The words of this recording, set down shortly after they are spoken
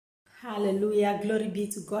Hallelujah. Glory be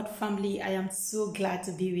to God, family. I am so glad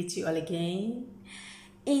to be with you all again.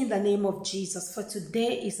 In the name of Jesus, for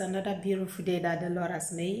today is another beautiful day that the Lord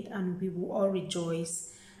has made, and we will all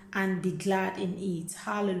rejoice and be glad in it.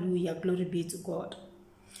 Hallelujah. Glory be to God.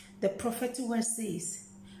 The prophetic word says,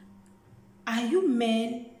 are you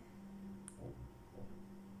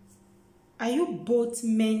both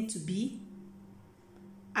meant to be?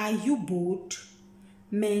 Are you both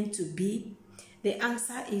meant to be? The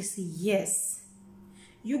answer is yes.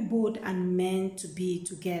 You both are meant to be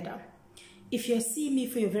together. If you're seeing me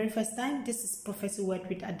for your very first time, this is Prophetic Word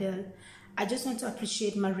with Adele. I just want to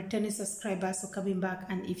appreciate my returning subscribers for coming back.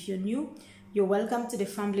 And if you're new, you're welcome to the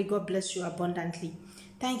family. God bless you abundantly.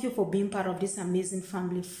 Thank you for being part of this amazing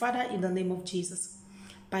family. Father, in the name of Jesus,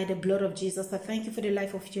 by the blood of Jesus, I thank you for the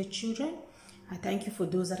life of your children. I thank you for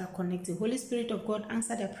those that are connected. Holy Spirit of God,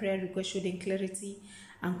 answer their prayer request, show them clarity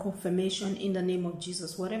and confirmation in the name of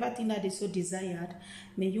Jesus. Whatever thing that is so desired,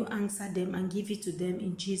 may you answer them and give it to them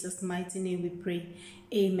in Jesus' mighty name we pray.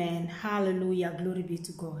 Amen. Hallelujah. Glory be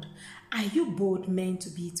to God. Are you both meant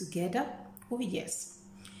to be together? Oh yes.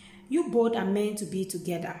 You both are meant to be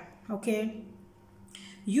together. Okay?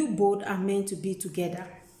 You both are meant to be together.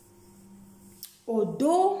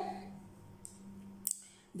 Although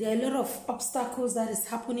there are a lot of obstacles that is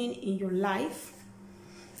happening in your life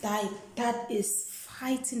that is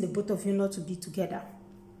fighting the both of you not to be together.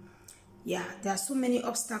 Yeah, there are so many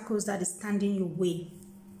obstacles that is standing your way.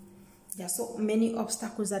 There are so many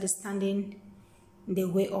obstacles that is standing in the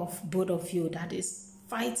way of both of you, that is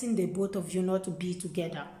fighting the both of you not to be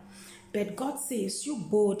together. But God says you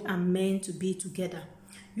both are meant to be together.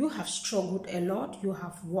 You have struggled a lot, you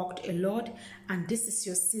have worked a lot, and this is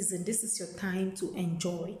your season, this is your time to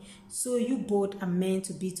enjoy. So you both are meant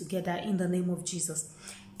to be together in the name of Jesus.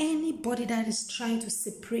 Anybody that is trying to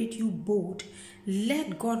separate you both,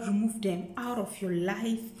 let God remove them out of your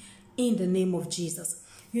life in the name of Jesus.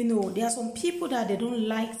 You know, there are some people that they don't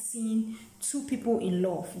like seeing two people in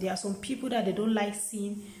love. There are some people that they don't like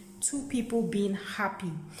seeing two people being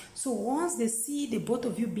happy. So once they see the both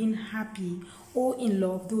of you being happy or in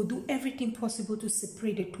love, they will do everything possible to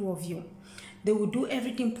separate the two of you. They will do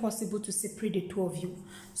everything possible to separate the two of you.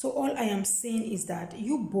 So all I am saying is that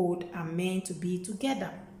you both are meant to be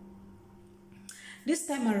together. This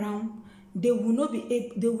time around, they will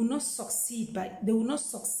not succeed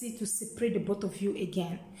to separate the both of you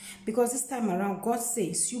again, because this time around God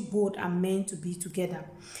says you both are meant to be together.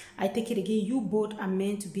 I take it again, you both are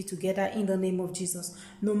meant to be together in the name of Jesus.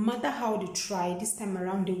 No matter how they try, this time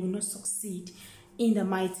around they will not succeed in the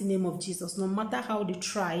mighty name of Jesus. No matter how they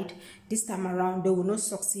tried, this time around they will not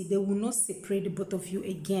succeed. They will not separate the both of you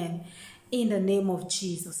again in the name of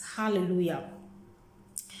Jesus. Hallelujah.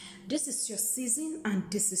 This is your season and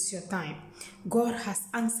this is your time. God has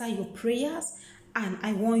answered your prayers, and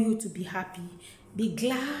I want you to be happy. Be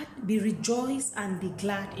glad, be rejoiced, and be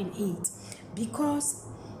glad in it. Because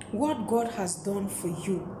what God has done for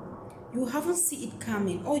you, you haven't seen it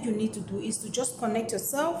coming. All you need to do is to just connect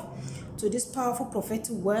yourself to this powerful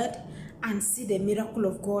prophetic word and see the miracle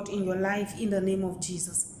of God in your life in the name of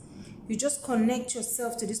Jesus. You just connect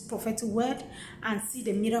yourself to this prophetic word and see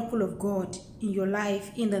the miracle of God in your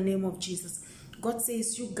life in the name of Jesus. God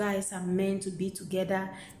says you guys are meant to be together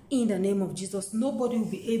in the name of Jesus. Nobody will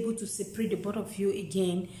be able to separate the both of you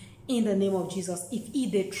again in the name of Jesus.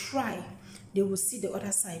 If they try, they will see the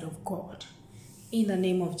other side of God in the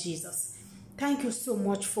name of Jesus. Thank you so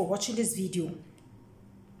much for watching this video.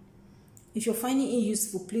 If you're finding it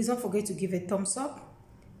useful, please don't forget to give a thumbs up,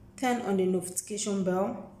 turn on the notification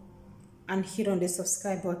bell, and hit on the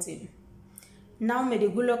subscribe button. Now may the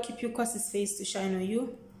good Lord keep you, cause his face to shine on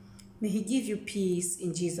you. May he give you peace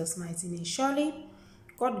in Jesus' mighty name. Surely,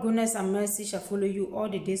 God's goodness and mercy shall follow you all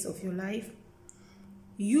the days of your life.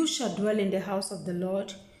 You shall dwell in the house of the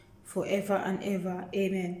Lord forever and ever.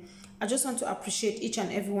 Amen. I just want to appreciate each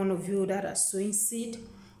and every one of you that are sowing seed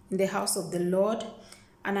in the house of the Lord.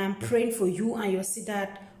 And I'm praying for you and your seed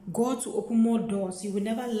that God will open more doors. You will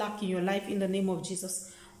never lack in your life in the name of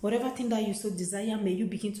Jesus. Whatever thing that you so desire, may you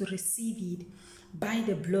begin to receive it by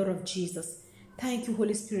the blood of Jesus. Thank you,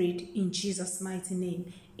 Holy Spirit, in Jesus' mighty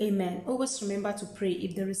name. Amen. Always remember to pray.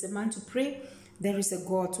 If there is a man to pray, there is a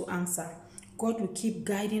God to answer. God will keep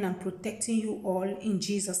guiding and protecting you all in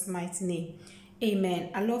Jesus' mighty name. Amen.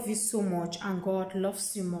 I love you so much, and God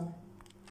loves you more.